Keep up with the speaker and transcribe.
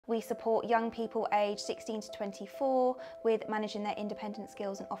We support young people aged 16 to 24 with managing their independent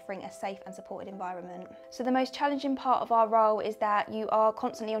skills and offering a safe and supported environment. So the most challenging part of our role is that you are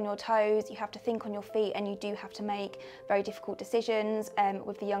constantly on your toes, you have to think on your feet, and you do have to make very difficult decisions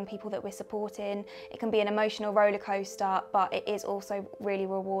with the young people that we're supporting. It can be an emotional roller coaster, but it is also really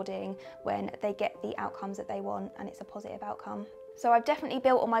rewarding when they get the outcomes that they want and it's a positive outcome. So I've definitely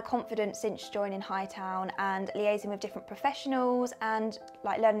built on my confidence since joining Hightown and liaising with different professionals and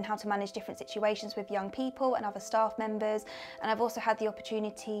learning how to manage different situations with young people and other staff members. And I've also had the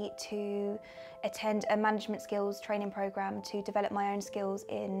opportunity to attend a management skills training programme to develop my own skills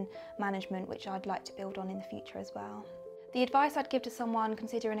in management, which I'd like to build on in the future as well. The advice I'd give to someone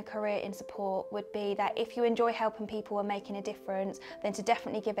considering a career in support would be that if you enjoy helping people and making a difference, then to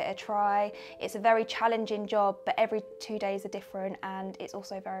definitely give it a try. It's a very challenging job, but every 2 days are different and it's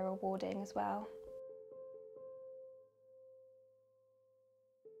also very rewarding as well.